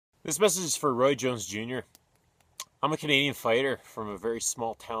This message is for Roy Jones Jr. I'm a Canadian fighter from a very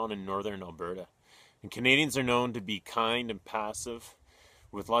small town in northern Alberta. And Canadians are known to be kind and passive,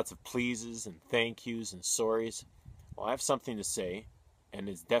 with lots of pleases and thank yous and sorries. Well, I have something to say, and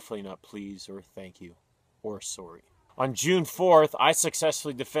it's definitely not please or thank you or sorry. On June 4th, I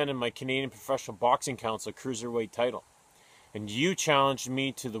successfully defended my Canadian Professional Boxing Council Cruiserweight title. And you challenged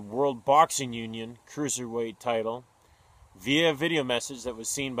me to the World Boxing Union Cruiserweight title via a video message that was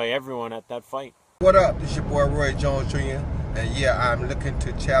seen by everyone at that fight. What up? This is your boy Roy Jones Jr. And yeah, I'm looking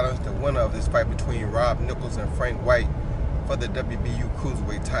to challenge the winner of this fight between Nichols and Frank White for the WBU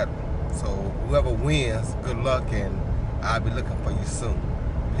Cruiserweight title. So whoever wins, good luck, and I'll be looking for you soon.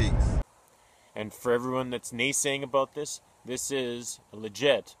 Peace. And for everyone that's naysaying about this, this is a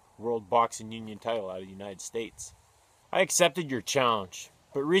legit World Boxing Union title out of the United States. I accepted your challenge,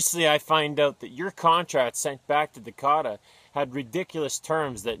 but recently I find out that your contract sent back to Dekada had ridiculous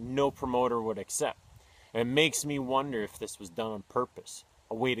terms that no promoter would accept. And it makes me wonder if this was done on purpose,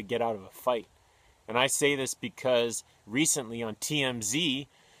 a way to get out of a fight. And I say this because recently on TMZ,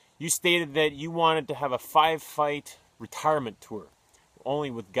 you stated that you wanted to have a 5-fight retirement tour,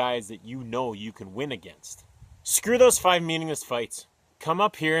 only with guys that you know you can win against. Screw those 5 meaningless fights. Come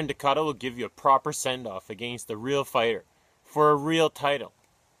up here and Dekada will give you a proper send-off against a real fighter for a real title.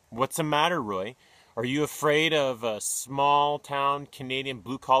 What's the matter, Roy? Are you afraid of a small-town Canadian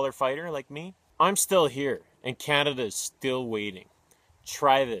blue-collar fighter like me? I'm still here, and Canada is still waiting.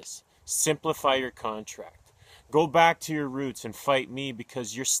 Try this. Simplify your contract. Go back to your roots and fight me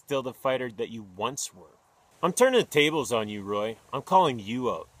because you're still the fighter that you once were. I'm turning the tables on you, Roy. I'm calling you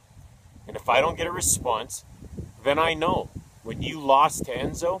out. And if I don't get a response, then I know. When you lost to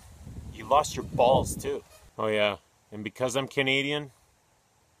Enzo, you lost your balls too. Oh yeah, and because I'm Canadian,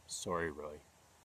 sorry, Roy.